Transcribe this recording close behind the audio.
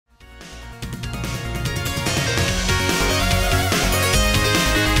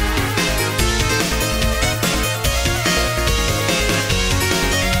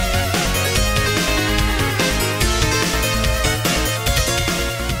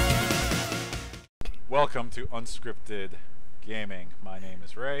Welcome to Unscripted Gaming. My name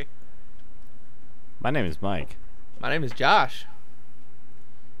is Ray. My name is Mike. My name is Josh.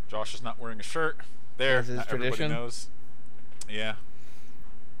 Josh is not wearing a shirt. There, As is not everybody tradition. knows. Yeah.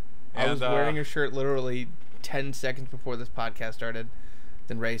 I was wearing a shirt literally 10 seconds before this podcast started.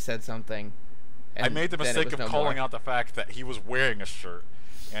 Then Ray said something. I made the then it mistake was of no calling more. out the fact that he was wearing a shirt,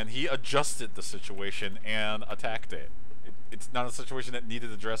 and he adjusted the situation and attacked it. It's not a situation that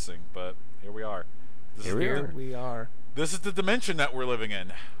needed addressing, but here we are. Here we are. This is the dimension that we're living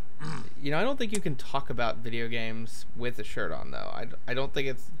in. You know, I don't think you can talk about video games with a shirt on, though. I don't think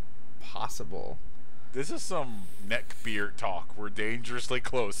it's possible. This is some neck beard talk. We're dangerously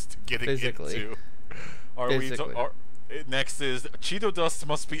close to getting Physically. into. Physically. Next is Cheeto dust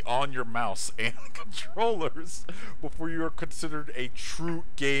must be on your mouse and controllers before you are considered a true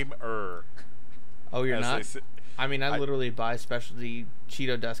gamer. Oh, you're As they not? say- I mean, I literally buy specialty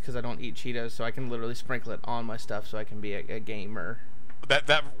Cheeto dust because I don't eat Cheetos, so I can literally sprinkle it on my stuff so I can be a gamer.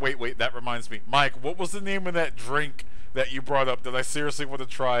 Wait, that reminds me. Mike, what was the name of that drink that you brought up that I seriously want to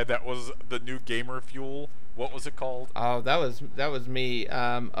try that was the new gamer fuel? What was it called? Oh, that was me.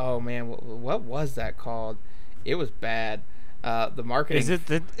 Oh man, what was that called? It was bad. The marketing.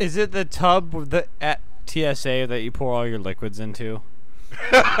 Is it the tub with the at TSA that you pour all your liquids into?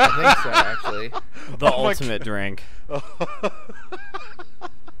 I think so, actually. The ultimate drink.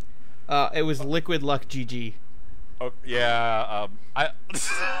 It was Liquid Luck GG. Oh, yeah.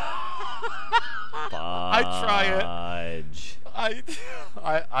 I try it.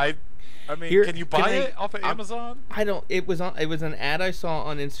 I mean, Here, can you can buy I- it off of Amazon? I don't. It was an ad I saw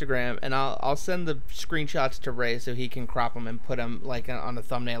on Instagram, and I'll send the screenshots to Ray so he can crop them and put them like on a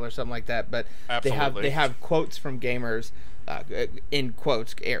thumbnail or something like that. But Absolutely. they have quotes from gamers, in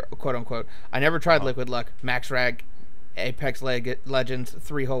quotes, quote unquote. I never tried Liquid Luck, Max Rag, Apex Legends,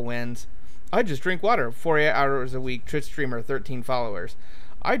 3-hole wins. I just drink water, 4 hours a week. Twitch streamer, 13 followers.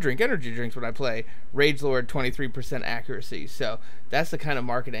 I drink energy drinks when I play. Rage Lord, 23% accuracy. So that's the kind of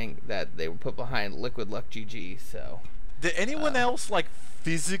marketing that they would put behind Liquid Luck GG. So. Did anyone else like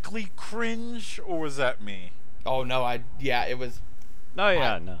physically cringe, or was that me? Oh no! It was. No,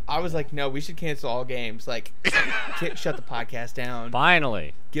 yeah, no. I was like, no, we should cancel all games. Like, shut the podcast down.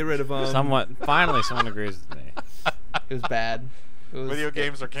 Finally, Get rid of them. Finally, someone agrees with me. It was bad. Video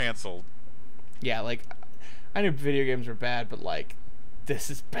games are canceled. Yeah, like, I knew video games were bad, but like,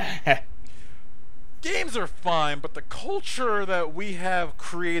 this is bad. Games are fine, but the culture that we have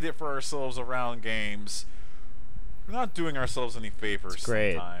created for ourselves around games, we're not doing ourselves any favors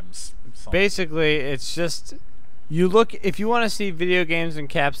great. sometimes. Basically, it's just if you want to see video games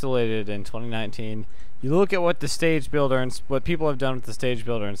encapsulated in 2019, you look at what the stage builder and what people have done with the stage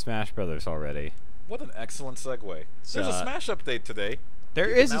builder in Smash Brothers already. What an excellent segue. There's a Smash update today. There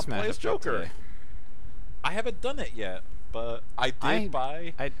You is can a now Smash play as update Joker. today. I haven't done it yet, but I did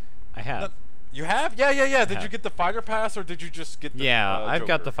buy. I have. No, you have? Yeah. Did have. you get the fighter pass, or did you just get the I've got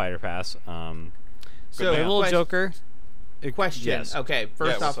Joker? the fighter pass. So, a little Joker. Question. Yes. Okay, first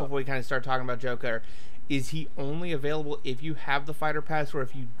Yeah, off, what's up? before we kind of start talking about Joker, is he only available if you have the fighter pass, or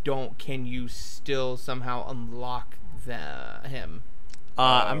if you don't, can you still somehow unlock him?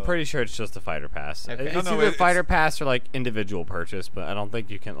 I'm pretty sure it's just a fighter pass. Okay. It's No, either it's- fighter pass or like individual purchase, but I don't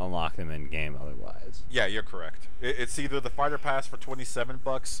think you can unlock them in game otherwise. Yeah, you're correct. It's either the fighter pass for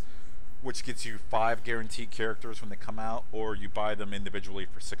 $27, which gets you 5 guaranteed characters when they come out, or you buy them individually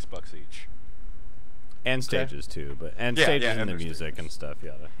for $6 each. And Okay. stages too, and Yeah, stages yeah, and the there's music stages. and stuff.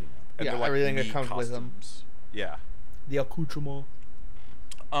 Yeah. And Yeah, they're, like, everything that neat comes with 'em. costumes. Yeah. The accoutrement.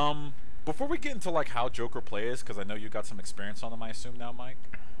 Before we get into like how Joker plays, because I know you got some experience on them, I assume now, Mike.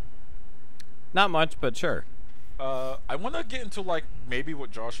 Not much, but sure. I want to get into like maybe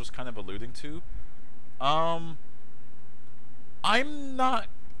what Josh was kind of alluding to. I'm not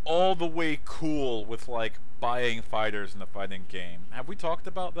all the way cool with like buying fighters in the fighting game. Have we talked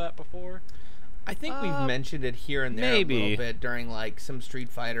about that before? I think we've mentioned it here and there maybe. a little bit during like some Street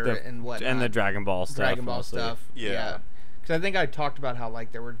Fighter and whatnot. And the Dragon Ball stuff. Dragon Ball mostly. stuff. Yeah. Because I think I talked about how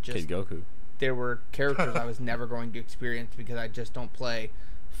like there were Kid Goku. there were characters I was never going to experience because I just don't play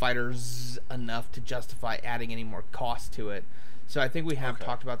fighters enough to justify adding any more cost to it. So I think we have Okay.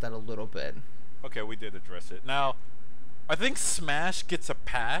 talked about that a little bit. Okay, we did address it. Now, I think Smash gets a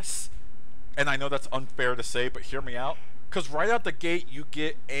pass, and I know that's unfair to say, but hear me out. Because right out the gate, you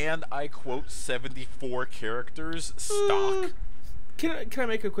get, and I quote, 74 characters stock. Can I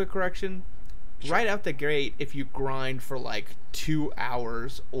make a quick correction? Sure. Right out the gate, if you grind for like 2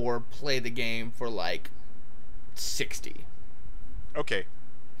 hours or play the game for like 60. Okay,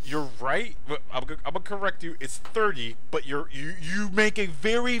 you're right. But I'm gonna correct you. It's 30, but you make a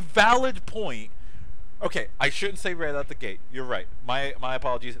very valid point Okay, I shouldn't say right out the gate. You're right. My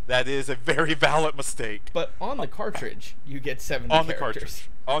apologies. That is a very valid mistake. But on the cartridge, you get 70 On characters. the cartridge.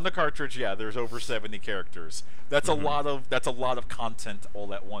 On the cartridge, yeah, there's over 70 characters. That's a lot of content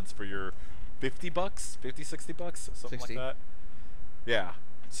all at once for your $50, 50, 60 bucks, something 60. like that. Yeah,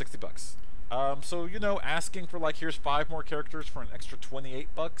 60 bucks. So asking for like here's 5 more characters for an extra 28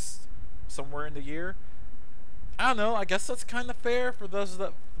 bucks somewhere in the year. I don't know. I guess that's kind of fair for those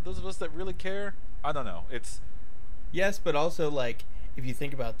of us that really care. I don't know. It's Yes, but also like if you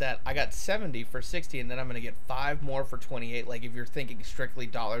think about that, I got 70 for 60, and then I'm gonna get 5 more for 28. Like if you're thinking strictly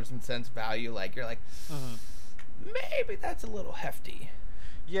dollars and cents value, like you're like, maybe that's a little hefty.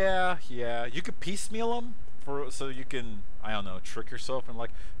 yeah. You could piecemeal them so you can, I don't know, trick yourself and like,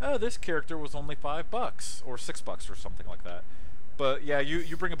 oh, this character was only $5 or $6 or something like that. But yeah,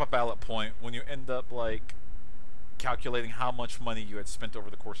 you bring up a valid point when you end up like calculating how much money you had spent over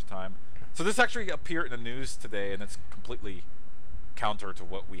the course of time. So this actually appeared in the news today, and it's completely counter to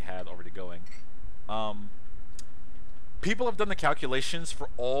what we had already going. People have done the calculations for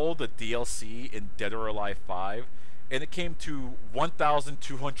all the DLC in Dead or Alive 5, and it came to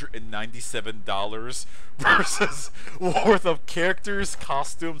 $1,297 versus worth of characters,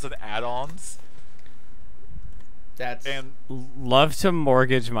 costumes, and add-ons. That's Love to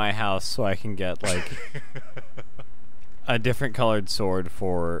mortgage my house so I can get like a different colored sword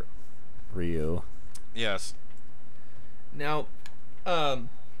for Ryu. Yes. Now,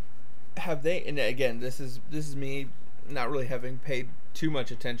 have they? And again, this is me not really having paid too much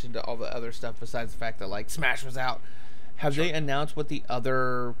attention to all the other stuff besides the fact that like Smash was out. Have they announced what the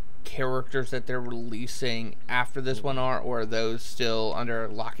other characters that they're releasing after this one are, or are those still under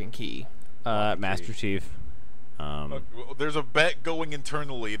lock and key? Master Chief. There's a bet going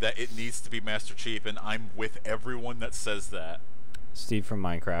internally that it needs to be Master Chief, and I'm with everyone that says that. Steve from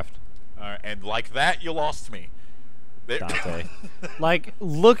Minecraft. And like that, you lost me. Dante. Like,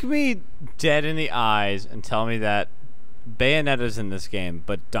 look me dead in the eyes and tell me that Bayonetta's in this game,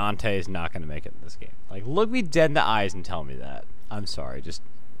 but Dante is not going to make it in this game. Like, look me dead in the eyes and tell me that. I'm sorry, just...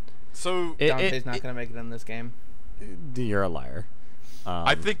 So... Dante's not going to make it in this game. You're a liar.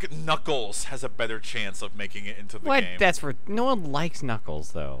 I think Knuckles has a better chance of making it into the game. That's for... No one likes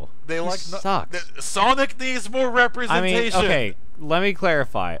Knuckles, though. They he like... sucks. Sonic needs more representation. I mean, okay, let me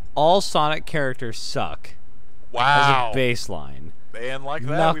clarify. All Sonic characters suck. Wow. As a baseline. And like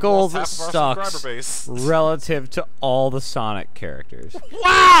that, Knuckles we've lost half of our sucks subscriber base. relative to all the Sonic characters. Wow!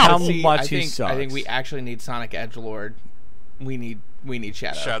 How much he sucks. I think we actually need Sonic Edgelord. We need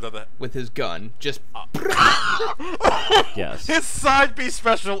Shadow. Shadow with his gun. Just yes. His side B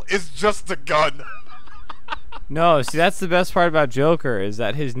special is just a gun. No, see, that's the best part about Joker is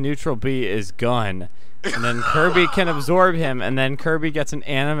that his neutral B is gun, and then Kirby can absorb him, and then Kirby gets an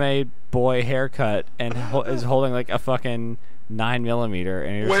anime boy haircut and is holding like a fucking 9mm.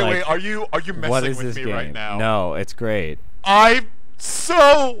 And you're just like, wait, are you messing with me game? right now? No, it's great. I'm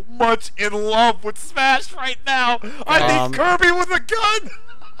so much in love with Smash right now. I need Kirby with a gun.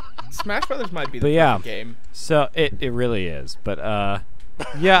 Smash Brothers might be the perfect game. So it really is, but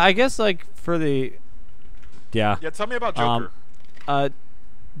yeah, I guess like for the yeah. Tell me about Joker.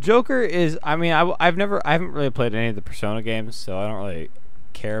 Joker is, I mean, I haven't really played any of the Persona games, so I don't really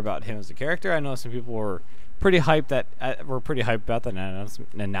care about him as a character. I know some people were pretty hyped about that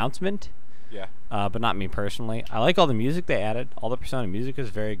announcement. Yeah. But not me personally. I like all the music they added. All the Persona music is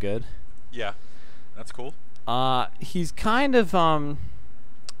very good. Yeah. That's cool. He's kind of I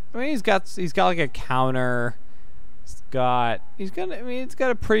mean, he's got like a counter. It's got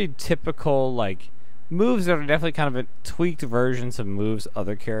a pretty typical like moves that are definitely kind of tweaked versions of moves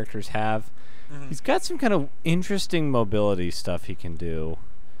other characters have. Mm-hmm. He's got some kind of interesting mobility stuff he can do.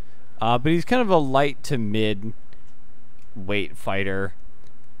 But he's kind of a light to mid weight fighter.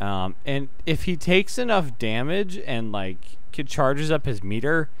 And if he takes enough damage and like charges up his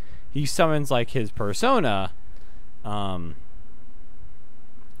meter, he summons like his persona,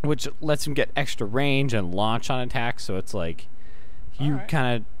 which lets him get extra range and launch on attacks. So it's like you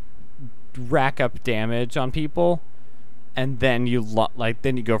kind of rack up damage on people, and then you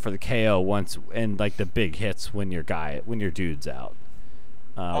go for the KO once and like the big hits when your dude's out.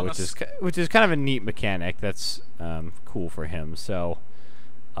 Which is kind of a neat mechanic that's cool for him. So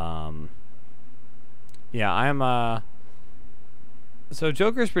yeah, so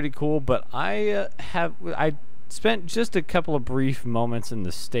Joker's pretty cool, but I spent just a couple of brief moments in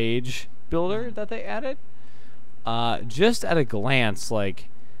the stage builder that they added. Just at a glance, like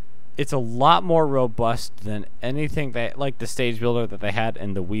it's a lot more robust than anything that like the stage builder that they had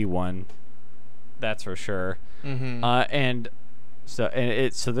in the Wii one. That's for sure. Mm-hmm. And So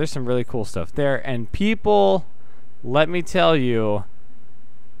so there's some really cool stuff there, and people, let me tell you,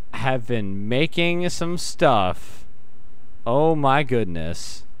 have been making some stuff. Oh my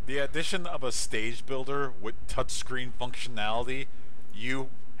goodness. The addition of a stage builder with touchscreen functionality, you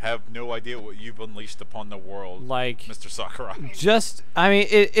have no idea what you've unleashed upon the world, Like, Mr. Sakurai. I mean,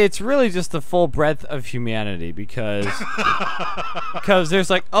 it's really just the full breadth of humanity because there's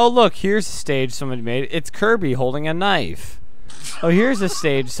like, oh look, here's a stage somebody made. It's Kirby holding a knife. Oh, here's a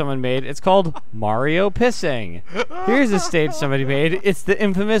stage someone made. It's called Mario pissing. Here's a stage somebody made. It's the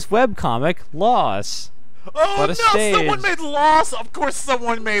infamous webcomic Loss. Oh What a no! stage. Someone made Loss. Of course,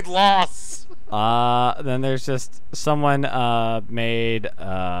 someone made Loss. Then there's just someone made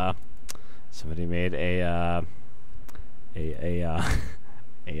somebody made a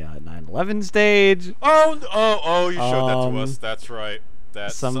 9/11 stage. Oh! You showed that to us. That's right.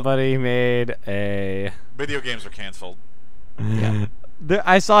 Somebody made a. Video games are canceled. Yeah.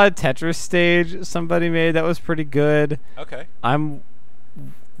 I saw a Tetris stage somebody made that was pretty good. Okay. I'm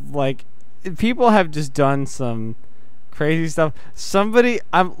like, people have just done some crazy stuff.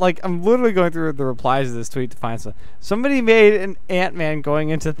 I'm literally going through the replies of this tweet to find some. Somebody made an Ant-Man going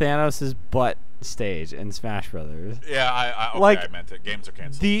into Thanos' butt stage in Smash Brothers. Yeah, I meant it. Games are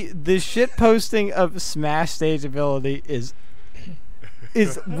canceled. The shit posting of Smash stage ability is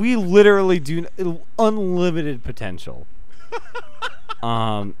we literally do unlimited potential.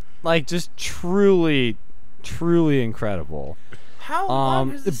 Like, just truly incredible. How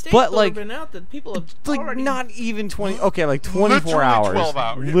long has the stage but, builder like, been out that people have like already... not even 20. Okay, like 24 Literally hours. 12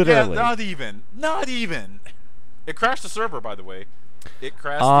 hours. Literally. Yeah, not even. It crashed the server, by the way. It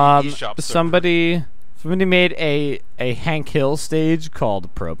crashed the eShop server. Somebody made a Hank Hill stage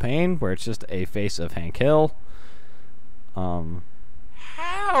called Propane, where it's just a face of Hank Hill. How?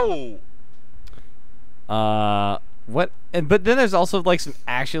 What? But then there's also like some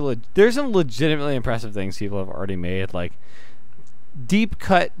there's some legitimately impressive things people have already made, like Deep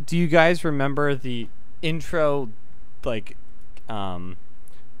Cut. Do you guys remember the intro, like,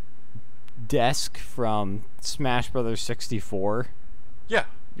 desk from Smash Brothers 64? Yeah.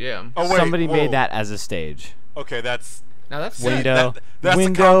 Yeah. Oh wait. Somebody whoa. made that as a stage. Okay, that's. Now that's Window. That's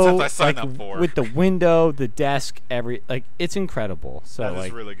the concept I signed up for. With the window, the desk, it's incredible. So That is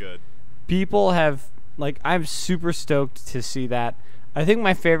like, really good. people have, like, I'm super stoked to see that. I think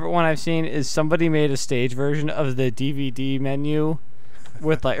my favorite one I've seen is somebody made a stage version of the DVD menu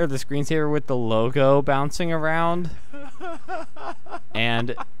with, like, or the screensaver with the logo bouncing around.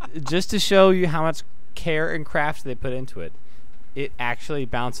 And just to show you how much care and craft they put into it, it actually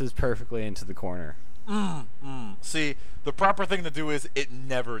bounces perfectly into the corner. See, the proper thing to do is it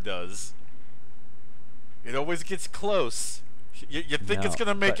never does. It always gets close. You think it's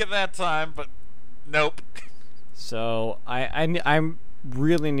gonna make it that time, but nope. So I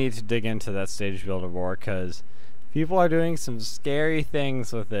really need to dig into that stage builder more, because people are doing some scary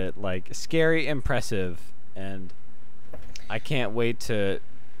things with it, like scary impressive, and I can't wait to.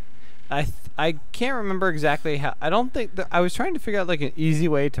 I can't remember exactly how. I don't think I was trying to figure out like an easy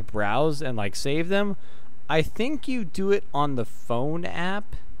way to browse and like save them. I think you do it on the phone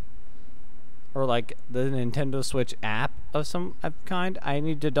app, or like the Nintendo Switch app of some kind. I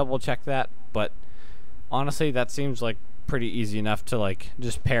need to double check that, but honestly, that seems like pretty easy enough to like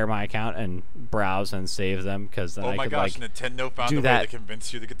just pair my account and browse and save them, because then Oh I my could gosh, like Nintendo found do a way that. to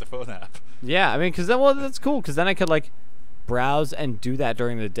convince you to get the phone app. Yeah, I mean, because then, well, that's cool, because then I could like browse and do that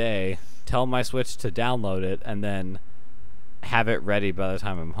during the day, tell my Switch to download it, and then have it ready by the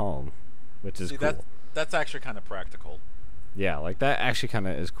time I'm home, which is See, cool. That's actually kind of practical. Yeah, like that actually kind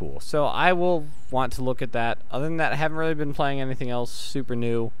of is cool. So I will want to look at that. Other than that, I haven't really been playing anything else super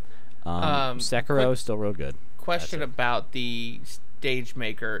new. Sekiro is still real good. Question about the stage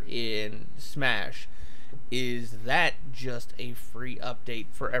maker in Smash. Is that just a free update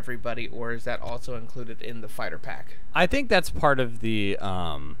for everybody, or is that also included in the fighter pack? I think that's part of the.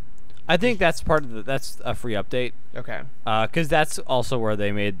 That's a free update. Okay. Because that's also where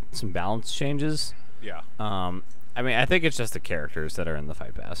they made some balance changes. Yeah. I mean, I think it's just the characters that are in the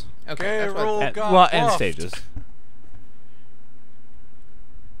fight pass. Okay. That's what I thought. got and buffed. stages.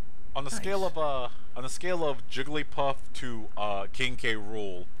 On the scale of Jigglypuff to King K.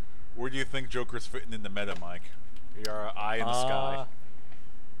 Rool, where do you think Joker's fitting in the meta, Mike? Your eye in the sky.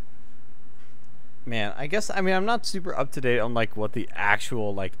 Man, I'm not super up to date on like what the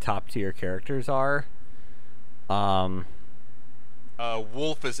actual like top tier characters are. Wolf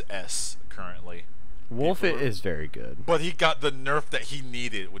is S currently. Wolf is very good. But he got the nerf that he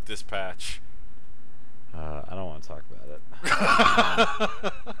needed with this patch. I don't want to talk about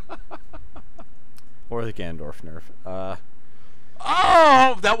it. Or the Gandorf nerf.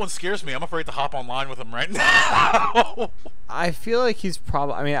 Oh, that one scares me. I'm afraid to hop online with him right now. I feel like he's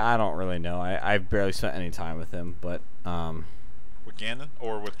probably. I mean, I don't really know. I've barely spent any time with him, but with Ganon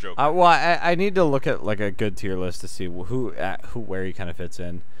or with Joker? well, I need to look at like a good tier list to see where he kind of fits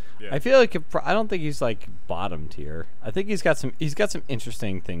in. Yeah. I feel like I don't think he's like bottom tier. I think he's got some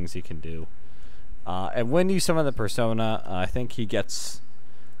interesting things he can do. And when you summon the persona, I think he gets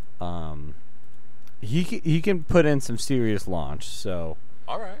he can put in some serious launch. So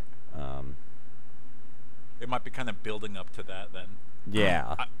All right. It might be kind of building up to that then.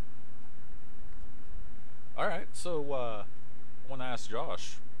 yeah. All right. So I want to ask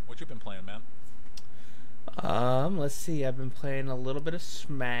Josh, what you been playing, man? Let's see. I've been playing a little bit of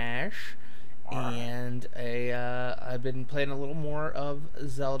Smash, and I've been playing a little more of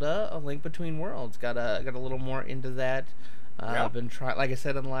Zelda: A Link Between Worlds. Got a little more into that. Yeah. I've been trying, like I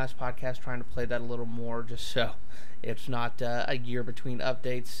said in the last podcast, trying to play that a little more, just so it's not a year between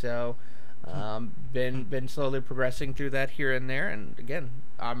updates. So, been slowly progressing through that here and there, and again,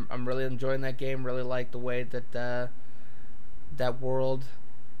 I'm really enjoying that game. Really like the way that that world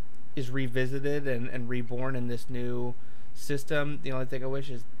is revisited and reborn in this new system. The only thing I wish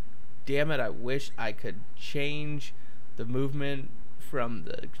is, damn it, I wish I could change the movement from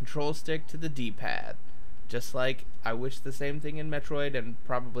the control stick to the D-pad. Just like I wish the same thing in Metroid and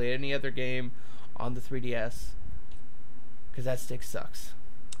probably any other game on the 3DS. Because that stick sucks.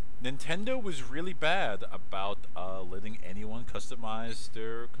 Nintendo was really bad about letting anyone customize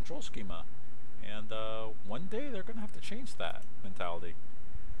their control schema. And one day they're going to have to change that mentality.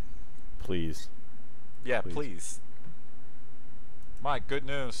 Please. Yeah, please. Mike, good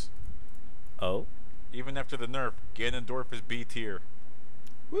news. Oh. Even after the nerf, Ganondorf is B tier.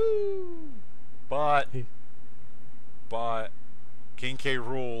 Woo. But King K.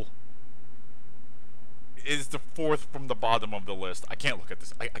 Rool is the fourth from the bottom of the list. I can't look at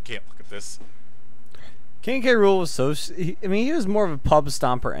this. I can't look at this. King K. Rool was so. He was more of a pub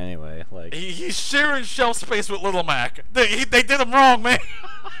stomper anyway. Like He's sharing shelf space with Little Mac. They did him wrong, man.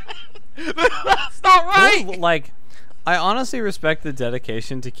 That's not right. Like, I honestly respect the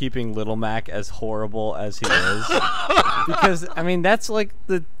dedication to keeping Little Mac as horrible as he is, because I mean that's the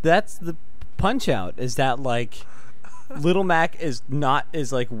punch out is that like Little Mac is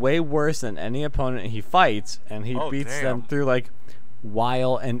like way worse than any opponent he fights, and he beats them through like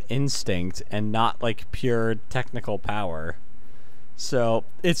wile and instinct and not like pure technical power. So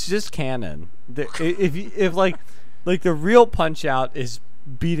it's just canon. If like the real punch out is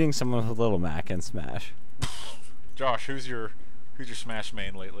beating someone with Little Mac in Smash. Josh, who's your Smash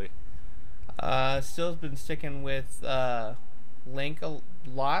main lately? Still been sticking with Link a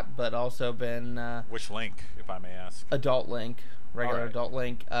lot, but also been Which Link, if I may ask? Adult Link, regular Alright. Adult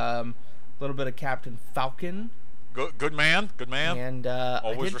Link. Little bit of Captain Falcon. Good man. And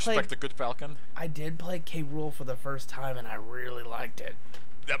Always respect a good Falcon. I did play K. Rool for the first time, and I really liked it.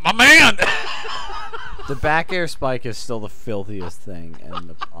 My man. The back air spike is still the filthiest thing on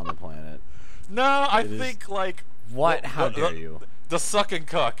the planet. No, I think like What? How dare you? The suck and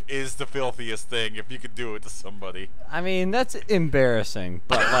cuck is the filthiest thing if you could do it to somebody. I mean, that's embarrassing,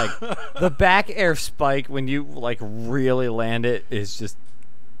 but like the back air spike when you like really land it is just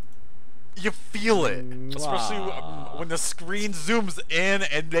You feel it, especially when the screen zooms in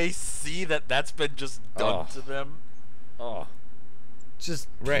and they see that that's been just done to them. oh, just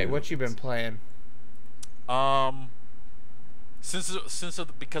Ray, what you been playing?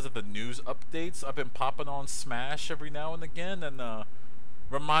 Because of the news updates, I've been popping on Smash every now and again and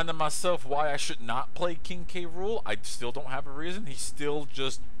reminding myself why I should not play King K. Rool. I still don't have a reason. He still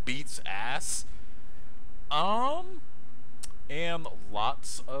just beats ass. And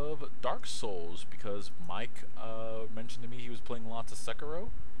lots of Dark Souls because Mike mentioned to me he was playing lots of Sekiro.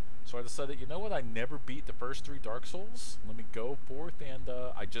 So I decided, you know what? I never beat the first 3 Dark Souls. Let me go forth, and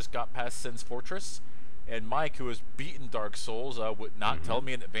I just got past Sin's Fortress. And Mike, who has beaten Dark Souls, would not tell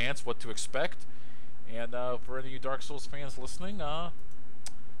me in advance what to expect. And for any of you Dark Souls fans listening,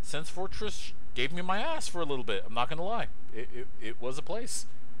 Sin's Fortress gave me my ass for a little bit. I'm not going to lie. It was a place.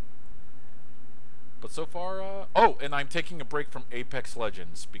 But so far, oh, and I'm taking a break from Apex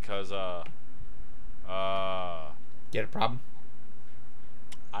Legends because, You had a problem?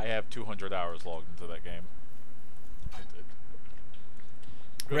 I have 200 hours logged into that game.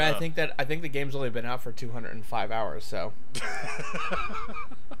 Ray, I think the game's only been out for 205 hours, so.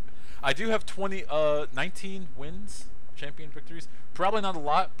 I do have 19 wins, champion victories. Probably not a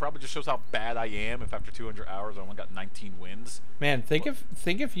lot. Probably just shows how bad I am if after 200 hours I only got 19 wins. Man, think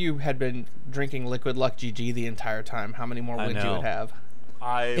if you had been drinking Liquid Luck GG the entire time, how many more wins you would have.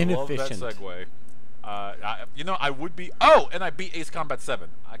 I love that segue. I would be. Oh, and I beat Ace Combat 7.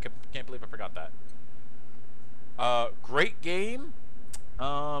 Can't believe I forgot that. Great game.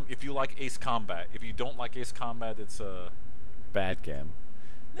 If you like Ace Combat. If you don't like Ace Combat, it's a Bad game.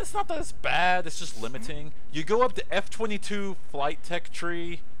 It's not that it's bad. It's just limiting. You go up the F-22 flight tech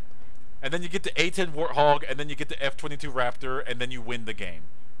tree, and then you get the A-10 Warthog, and then you get the F-22 Raptor, and then you win the game.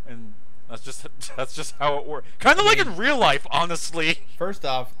 And that's just how it works. Kind of like in real life, honestly. First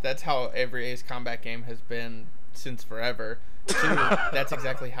off, that's how every Ace Combat game has been since forever. Two, that's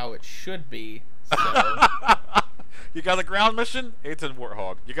exactly how it should be. So. You got a ground mission, A-10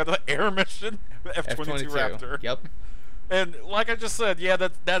 Warthog. You got the air mission, the F-22 Raptor. Yep. And like I just said, yeah,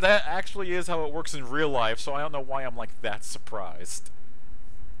 that actually is how it works in real life, so I don't know why I'm like that surprised.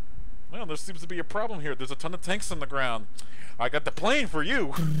 Well, there seems to be a problem here. There's a ton of tanks on the ground. I got the plane for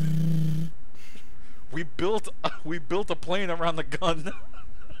you. We built a plane around the gun.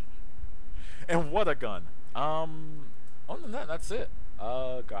 And what a gun. Other than that, that's it.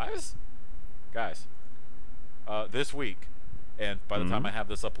 Guys, this week, and by the time I have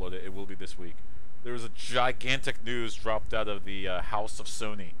this uploaded, it will be this week. There was a gigantic news dropped out of the house of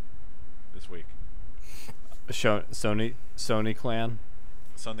Sony this week. Sony clan.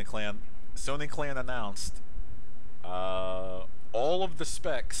 Sony clan announced all of the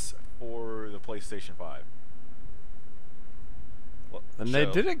specs for the PlayStation 5. And they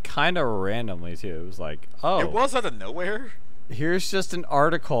did it kind of randomly too. It was like, oh, it was out of nowhere. Here's just an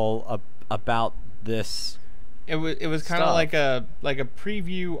article about this. It was kind of like a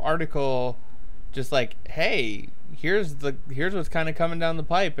preview article, just like, hey, here's what's kind of coming down the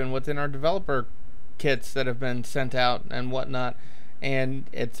pipe and what's in our developer kits that have been sent out and whatnot, and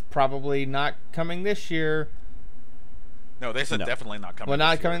it's probably not coming this year. No, they said definitely not coming. Well,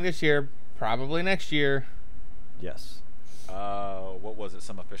 not coming this year. Probably next year. Yes. What was it?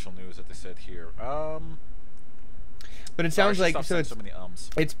 Some official news that they said here. But it sounds like so many ums.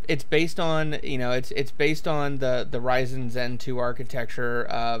 It's based on it's based on the Ryzen Zen 2 architecture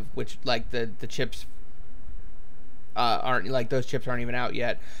of which like the chips aren't like those chips aren't even out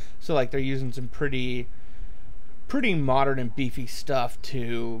yet. So like they're using some pretty modern and beefy stuff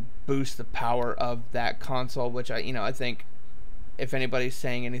to boost the power of that console, which I think if anybody's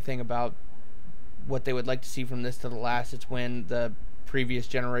saying anything about what they would like to see from this to the last, it's when the previous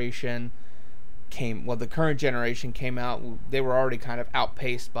generation the current generation came out, they were already kind of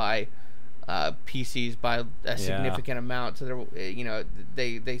outpaced by PCs by a significant amount. So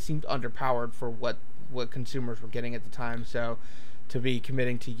they seemed underpowered for what consumers were getting at the time. So to be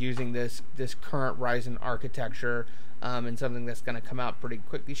committing to using this current Ryzen architecture and something that's going to come out pretty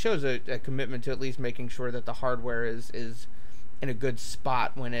quickly shows a commitment to at least making sure that the hardware is in a good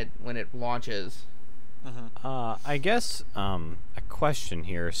spot when it launches. I guess a question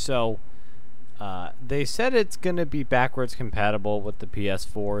here. So they said it's going to be backwards compatible with the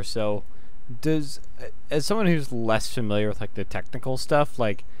PS4. So as someone who's less familiar with like the technical stuff,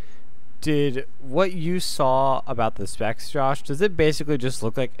 like did what you saw about the specs, Josh, does it basically just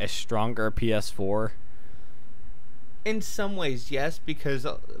look like a stronger PS4? In some ways, yes, because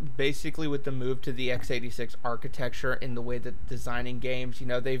basically with the move to the x86 architecture in the way that designing games,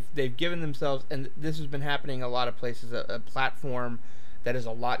 they've given themselves, and this has been happening in a lot of places, a platform that is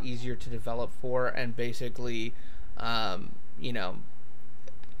a lot easier to develop for, and basically, we're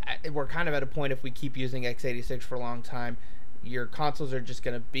kind of at a point, if we keep using x86 for a long time, your consoles are just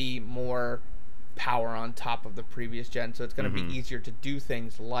going to be more power on top of the previous gen, so it's going to be easier to do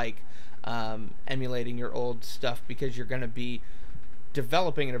things like emulating your old stuff, because you're going to be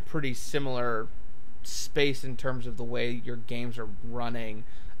developing in a pretty similar space in terms of the way your games are running.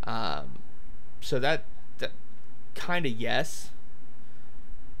 So that kind of yes.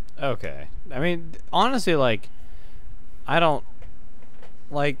 Okay. I mean, honestly, like, I don't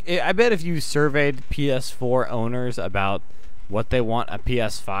like. I bet if you surveyed PS4 owners about what they want a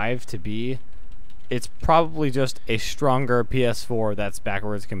PS5 to be, it's probably just a stronger PS4 that's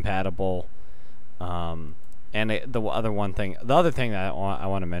backwards compatible. And the other thing that I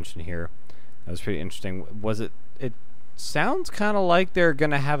want to mention here that was pretty interesting was it sounds kind of like they're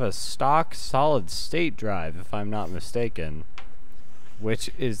gonna have a stock solid state drive, if I'm not mistaken, which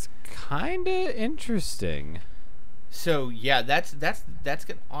is kind of interesting. So yeah, that's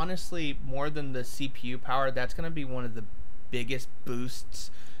gonna, honestly, more than the CPU power, that's gonna be one of the biggest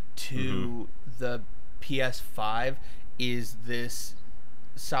boosts to the PS5 is this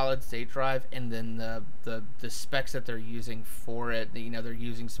solid state drive, and then the specs that they're using for it. They're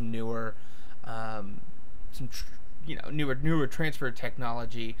using some newer newer transfer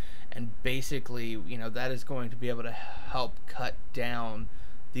technology, and basically that is going to be able to help cut down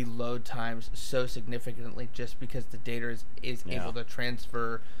the load times so significantly just because the data is able to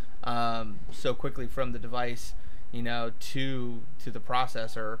transfer so quickly from the device, you know, to the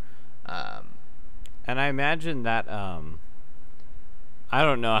processor. And I imagine that I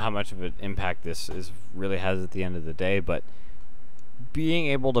don't know how much of an impact this really has at the end of the day, but being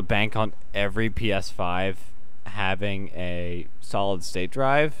able to bank on every PS5 having a solid state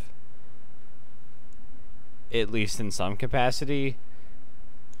drive, at least in some capacity,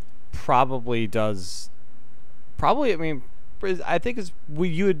 probably I mean, I think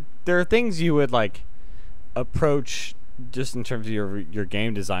there are things you would like approach just in terms of your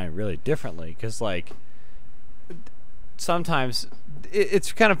game design really differently, because like sometimes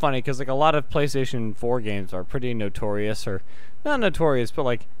it's kind of funny because like a lot of PlayStation 4 games are pretty notorious, or not notorious, but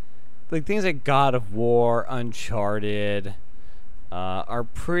like things like God of War, Uncharted are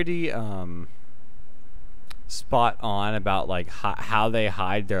pretty spot on about like how they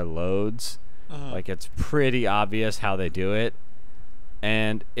hide their loads. Like it's pretty obvious how they do it,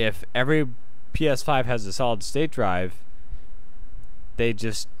 and if every PS5 has a solid state drive, they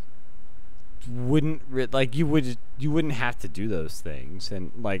just wouldn't you wouldn't have to do those things,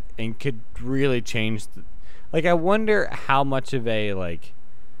 and could really change like I wonder how much of a like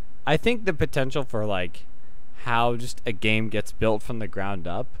I think the potential for like how just a game gets built from the ground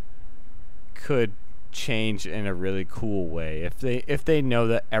up could change in a really cool way if they know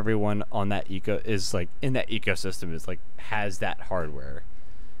that everyone on that is like in that ecosystem is like has that hardware,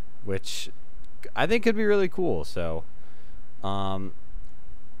 which I think could be really cool. So so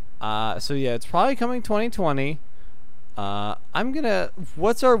yeah, it's probably coming 2020.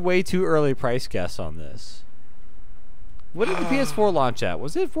 What's our way too early price guess on this? What did the PS4 launch at?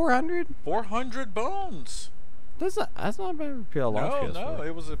 Was it 400? 400 bones. That's not a bad launch. No,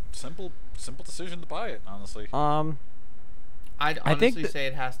 it was a simple decision to buy it, honestly. I'd honestly say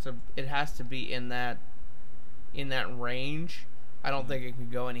it has to be in that range. I don't think it can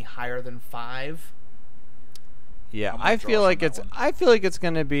go any higher than 5. Yeah, I feel like it's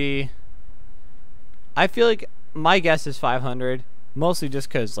gonna be. I feel like my guess is 500, mostly just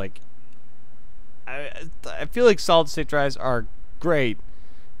because like I feel like solid state drives are great,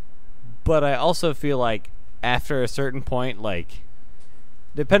 but I also feel like after a certain point, like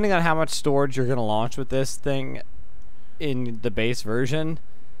depending on how much storage you're gonna launch with this thing in the base version,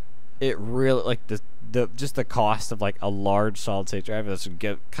 it really like the cost of like a large solid state drive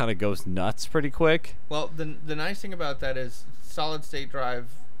kind of goes nuts pretty quick. Well, the nice thing about that is solid state drive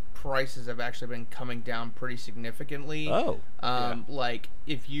prices have actually been coming down pretty significantly. Oh, like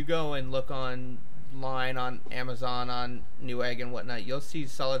if you go and look online on Amazon, on Newegg and whatnot, you'll see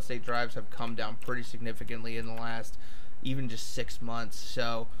solid state drives have come down pretty significantly in the last even just 6 months.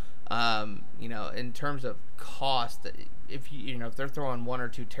 So you know, in terms of cost, if if they're throwing 1 or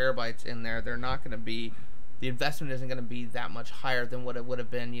 2 terabytes in there, they're not going to be, the investment isn't going to be that much higher than what it would have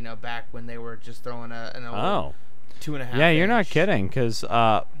been, back when they were just throwing an old 2.5. Yeah, you're not kidding, because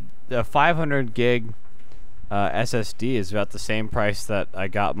the 500 gig SSD is about the same price that I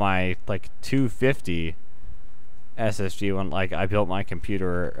got my like 250 SSD when like I built my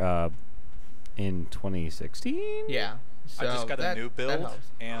computer in 2016. Yeah. So I just got a new build,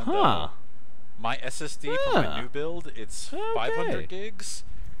 and my SSD for my new build, it's 500 gigs.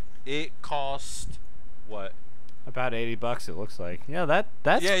 It cost what? About $80. It looks like. Yeah,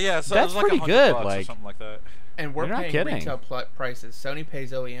 that's So that's like pretty good. Like something like that. And we're paying retail prices. Sony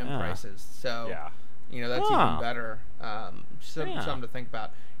pays OEM prices, so that's even better. Something to think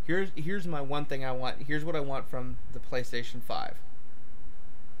about. Here's my one thing I want. Here's what I want from the PlayStation 5.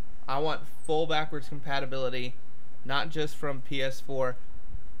 I want full backwards compatibility, not just from PS4.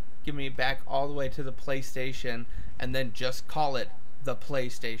 Give me back all the way to the PlayStation, and then just call it the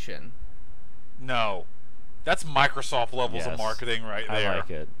PlayStation. No, that's Microsoft levels of marketing right there. I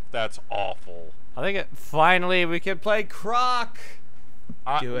like it. That's awful. I think finally we can play Croc.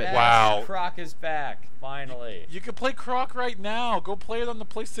 Do it. Yes, Wow. Croc is back. Finally. You can play Croc right now. Go play it on the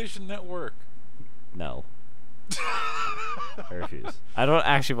PlayStation Network. No. I refuse. I don't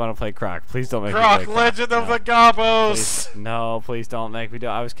actually want to play Croc. Please don't make Croc, me play Legend of the Gabos. Gabos. No, please don't make me do it.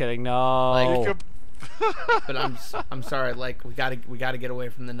 I was kidding. No. Like, but I'm sorry. Like we gotta get away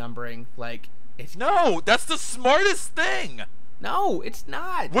from the numbering. Like it's No, that's the smartest thing. No, it's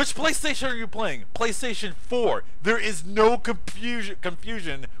not. Which PlayStation are you playing? PlayStation 4. There is no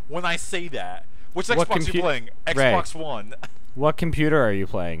confusion when I say that. Which Xbox are you playing? Xbox One. What computer are you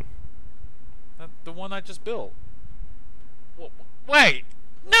playing? The one I just built. Wait.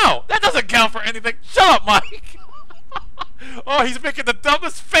 No, that doesn't count for anything. Shut up, Mike. Oh, he's making the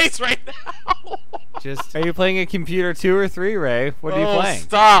dumbest face right now. Just Are you playing a computer 2 or 3, Ray? What are you playing?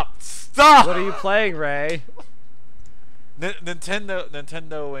 Stop! What are you playing, Ray?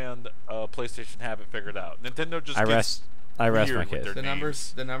 Nintendo and PlayStation have it figured out. Nintendo just I gets rest weird my with case. their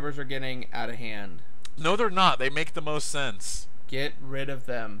the numbers are getting out of hand. No, they're not. They make the most sense. Get rid of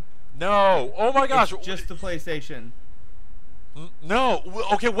them. No. Oh my gosh. It's just the PlayStation. No.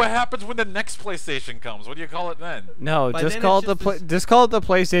 Okay, what happens when the next PlayStation comes? What do you call it then? No, By just then call it's it just just call it the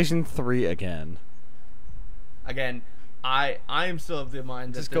PlayStation 3 again. Again, I am still of the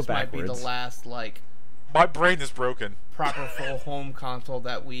mind that Just go this might be the backwards. last My brain is broken. proper full home console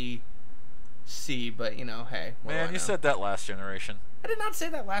that we see. But hey, what do I Man, you know? said that last generation. I did not say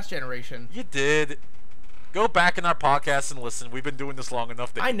that last generation. You did. Go back in our podcast and listen. We've been doing this long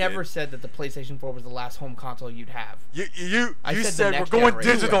enough that I you never did. said that the PlayStation 4 was the last home console you'd have. You I said the said we're next going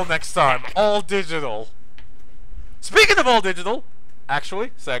generation. digital next time. All digital. Speaking of all digital,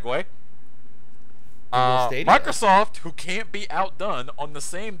 actually, segue. Stadia. Microsoft, who can't be outdone, on the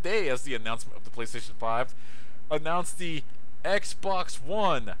same day as the announcement of the PlayStation 5, announced the Xbox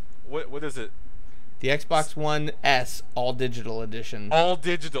One. What is it? The Xbox One S All Digital Edition. All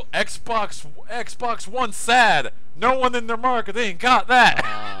digital. Xbox One sad. No one in their marketing caught that.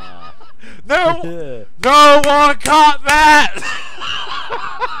 No one caught that.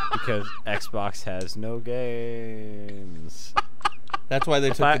 Because Xbox has no games. That's why they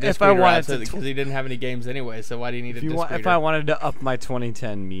took I- the disc if I reader wanted out, to because he didn't have any games anyway. So why do you need a disc reader? If I wanted to up my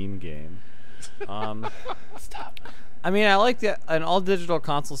 2010 meme game. Stop. I mean, I like that an all-digital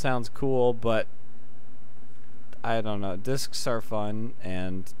console sounds cool, but I don't know. Discs are fun,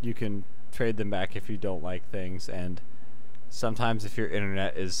 and you can trade them back if you don't like things. And sometimes, if your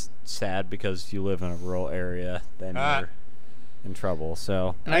internet is sad because you live in a rural area, then you're in trouble.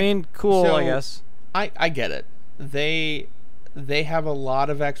 So, And I mean, cool, I so guess. I get it. They have a lot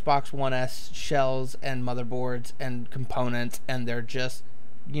of Xbox One S shells and motherboards and components, and they're just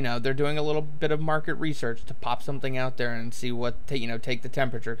they're doing a little bit of market research to pop something out there and see what take the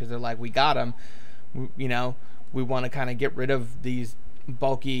temperature, because they're like, we got them, we want to kind of get rid of these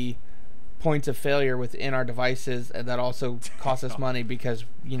bulky points of failure within our devices, and that also cost us money because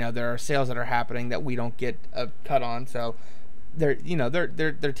there are sales that are happening that we don't get a cut on. So they're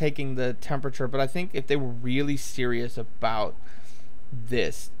taking the temperature. But I think if they were really serious about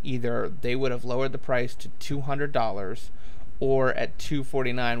this, either they would have lowered the price to $200 or at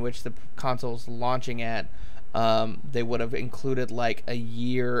 $249, which the console's launching at. They would have included like a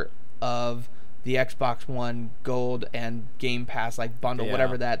year of the Xbox One Gold and Game Pass bundle, Yeah.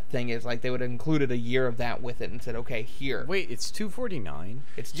 whatever that thing is. Like, they would have included a year of that with it and said, okay, here. Wait, it's $249?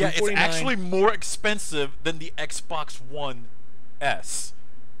 It's Yeah, it's $249. actually more expensive than the Xbox One S.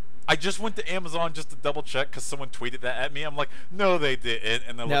 I just went to Amazon just to double check because someone tweeted that at me. I'm like, no, they didn't.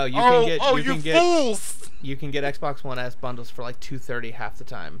 And they're No, like, you can get- oh, you you can get- fools! You can get Xbox One S bundles for like $230 half the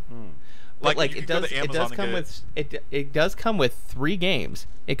time. But Like, you it can go does to it Amazon does and come get with it does come with 3 games.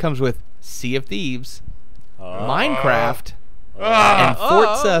 It comes with Sea of Thieves, Minecraft, and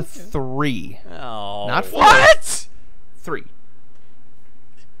Forza okay. 3. Oh. Not 4. What? 3.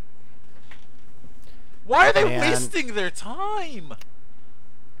 Why are they Man. wasting their time?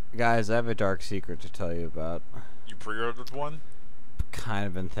 Guys, I have a dark secret to tell you about. You pre-ordered one? Kind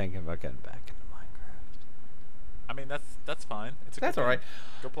of been thinking about getting back into Minecraft. I mean, that's fine. It's a That's good all game.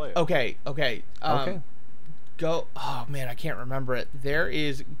 right. Go play it. Okay. Okay. Go. Oh man, I can't remember it. There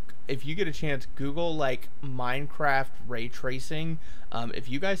is, if you get a chance, Google like Minecraft ray tracing. If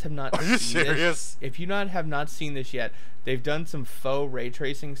you guys have not Are you seen serious? this, if you have not seen this yet, they've done some faux ray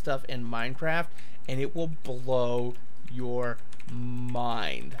tracing stuff in Minecraft, and it will blow your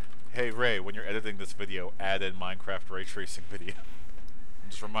mind. Hey Ray, when you're editing this video, add in Minecraft ray tracing video. I'm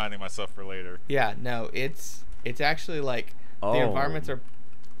just reminding myself for later. Yeah, no, it's actually like Oh. the environments are.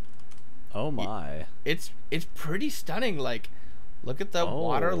 Oh my. It's pretty stunning. Like, look at the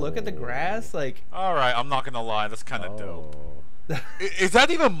water, look at the grass. Like, All right, I'm not gonna lie, that's kind of dope. Oh. Is that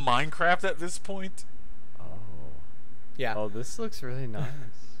even Minecraft at this point? Oh. yeah, Oh, this looks really nice.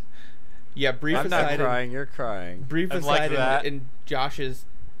 yeah. Brief I'm not aside, crying, you're crying. brief And like aside that- in Josh's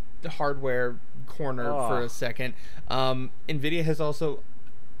hardware corner for Oh. a second. Nvidia has also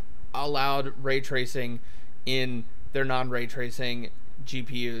allowed ray tracing in their non-ray tracing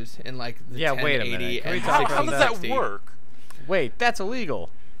GPUs in like the Yeah, wait a 1080 minute. Can we and talk How about does that 1660. work? Wait, that's illegal.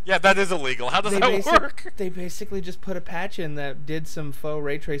 Yeah, that is illegal. How does that work? They basically just put a patch in that did some faux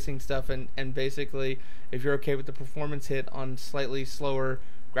ray tracing stuff, and basically, if you're okay with the performance hit on slightly slower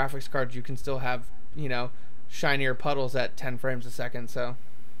graphics cards, you can still have, shinier puddles at 10 frames a second. So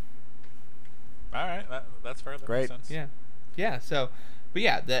All right, that's fair. That Great. makes sense. yeah, so But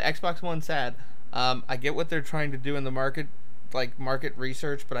yeah, the Xbox One sad. I get what they're trying to do in the market, like market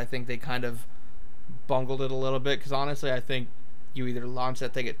research, but I think they kind of bungled it a little bit. Because honestly, I think you either launch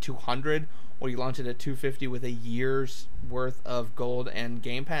that thing at 200 or you launch it at 250 with a year's worth of gold and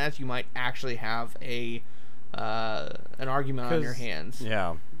Game Pass. You might actually have an argument on your hands.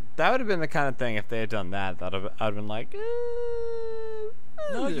 Yeah, that would have been the kind of thing if they had done that. I'd have been like,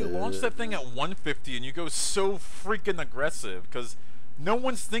 no, you launch that thing at 150 and you go so freaking aggressive because no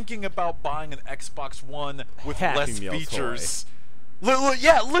one's thinking about buying an Xbox One with Happy less Meal features.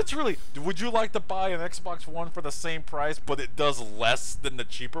 Yeah, literally. Would you like to buy an Xbox One for the same price, but it does less than the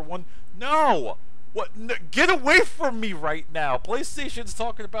cheaper one? No. What? No, get away from me right now. PlayStation's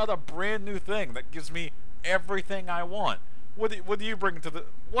talking about a brand new thing that gives me everything I want. What do you bring to the?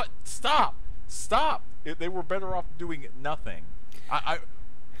 What? Stop. They were better off doing nothing.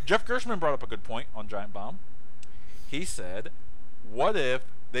 Jeff Gershman brought up a good point on Giant Bomb. He said, what if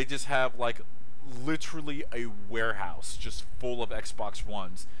they just have like literally a warehouse just full of Xbox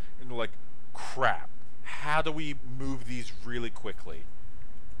Ones and they're like, crap, how do we move these really quickly?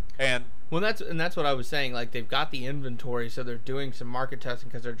 And that's what I was saying. Like, they've got the inventory, so they're doing some market testing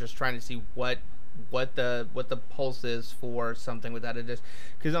because they're just trying to see what the pulse is for something without a disc.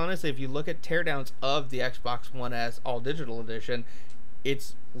 Because honestly, if you look at teardowns of the Xbox One S All Digital Edition,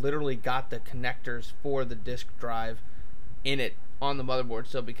 it's literally got the connectors for the disk drive in it on the motherboard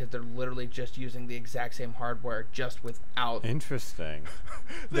still, because they're literally just using the exact same hardware, just without interesting.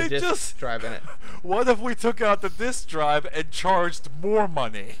 the disk drive in it. What if we took out the disk drive and charged more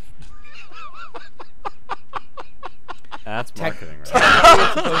money? That's marketing, right? Technically,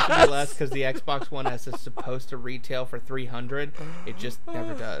 it's supposed to be less because the Xbox One S is supposed to retail for $300. It just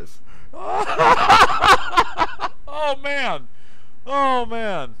never does. Oh man,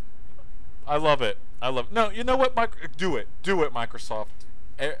 I love it. No, you know what? Do it, Microsoft.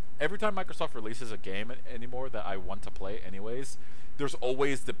 Every time Microsoft releases a game anymore that I want to play, anyways, there's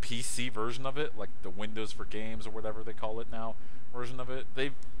always the PC version of it, like the Windows for Games or whatever they call it now version of it.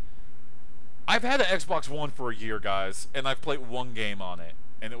 I've had an Xbox One for a year, guys, and I've played one game on it,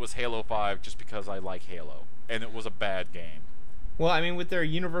 and it was Halo 5 just because I like Halo, and it was a bad game. Well, I mean, with their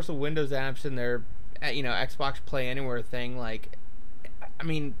Universal Windows apps and their, Xbox Play Anywhere thing, like, I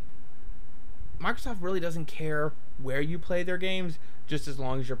mean, Microsoft really doesn't care where you play their games, just as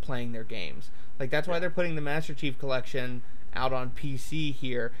long as you're playing their games. Like, that's why they're putting the Master Chief Collection out on PC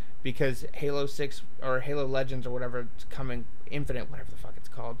here, because Halo 6 or Halo Legends or whatever it's coming, Infinite, whatever the fuck it's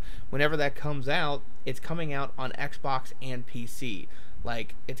called, whenever that comes out, it's coming out on Xbox and PC.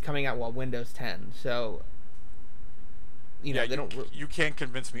 Like, it's coming out while Windows 10. So, they don't. You can't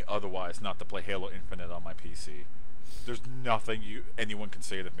convince me otherwise not to play Halo Infinite on my PC. There's nothing anyone can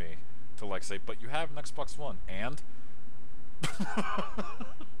say to me to like say, but you have an Xbox One, and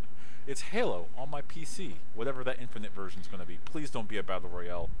it's Halo on my PC, whatever that Infinite version is going to be. Please don't be a battle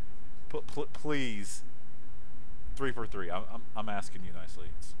royale. Please, 3 for 3. I'm asking you nicely.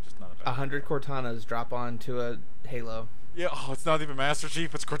 It's just not a battle 100 Cortanas drop onto a Halo. Yeah. Oh, it's not even Master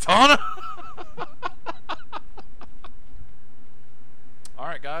Chief. It's Cortana. All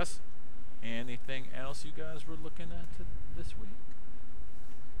right, guys. Anything else you guys were looking at this week?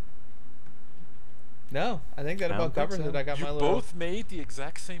 No, I think that about covers it. I got you my little. You both made the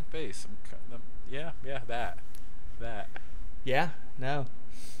exact same face. Yeah, that. Yeah, no.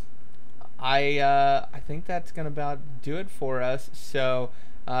 I think that's gonna about do it for us. So,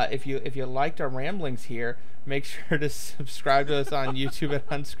 if you liked our ramblings here, make sure to subscribe to us on YouTube at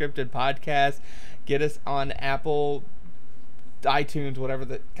Unscripted Podcast. Get us on Apple, iTunes,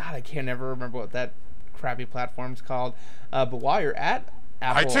 whatever I can't ever remember what that crappy platform's called. But while you're at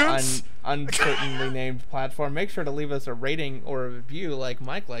Apple uncertainly named platform, make sure to leave us a rating or a review, like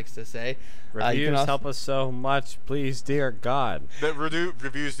Mike likes to say. Reviews help us so much, please, dear God. The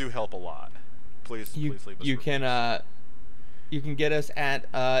reviews do help a lot. Please leave us. You can get us at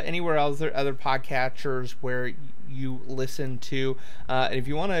anywhere else, other podcatchers where you listen to. And if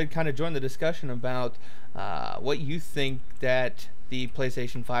you want to kind of join the discussion about what you think that the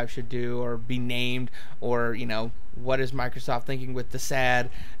PlayStation 5 should do or be named, or what is Microsoft thinking with the SAD,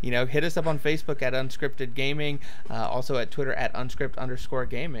 hit us up on Facebook at Unscripted Gaming, also at Twitter at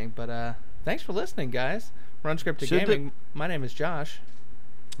Unscript_gaming. But thanks for listening, guys. We're Unscripted Gaming. My name is Josh.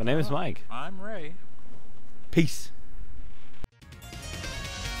 My name is Mike. I'm Ray. Peace.